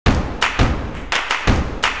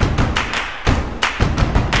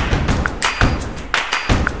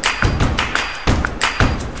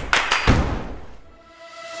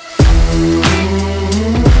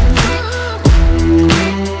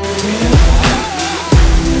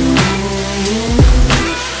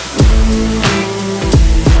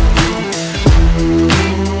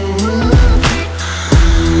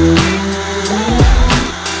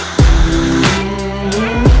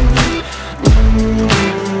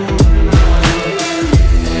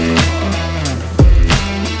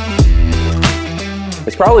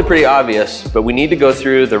probably pretty obvious, but we need to go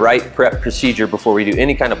through the right prep procedure before we do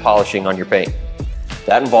any kind of polishing on your paint.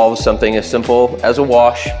 That involves something as simple as a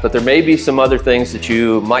wash, but there may be some other things that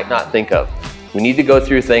you might not think of. We need to go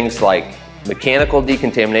through things like mechanical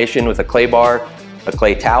decontamination with a clay bar, a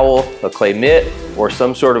clay towel, a clay mitt, or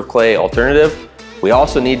some sort of clay alternative. We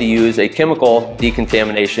also need to use a chemical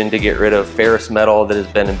decontamination to get rid of ferrous metal that has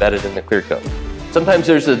been embedded in the clear coat. Sometimes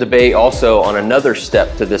there's a debate also on another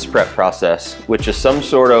step to this prep process, which is some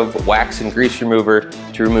sort of wax and grease remover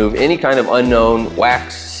to remove any kind of unknown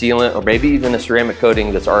wax, sealant, or maybe even a ceramic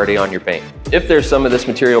coating that's already on your paint. If there's some of this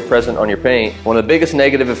material present on your paint, one of the biggest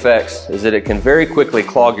negative effects is that it can very quickly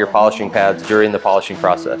clog your polishing pads during the polishing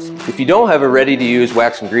process. If you don't have a ready-to-use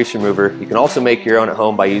wax and grease remover, you can also make your own at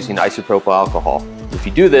home by using isopropyl alcohol. If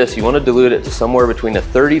you do this, you want to dilute it to somewhere between a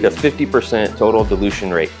 30 to 50% total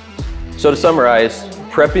dilution rate. So to summarize,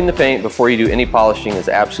 prepping the paint before you do any polishing is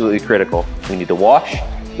absolutely critical. We need to wash,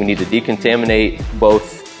 we need to decontaminate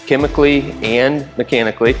both chemically and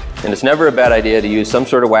mechanically, and it's never a bad idea to use some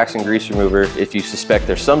sort of wax and grease remover if you suspect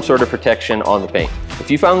there's some sort of protection on the paint.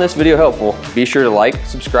 If you found this video helpful, be sure to like,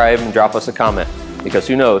 subscribe, and drop us a comment, because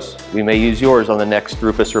who knows, we may use yours on the next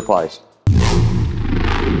RUPES Replies.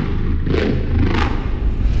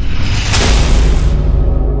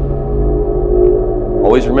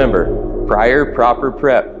 Always remember, prior proper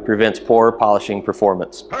prep prevents poor polishing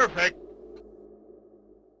performance. Perfect.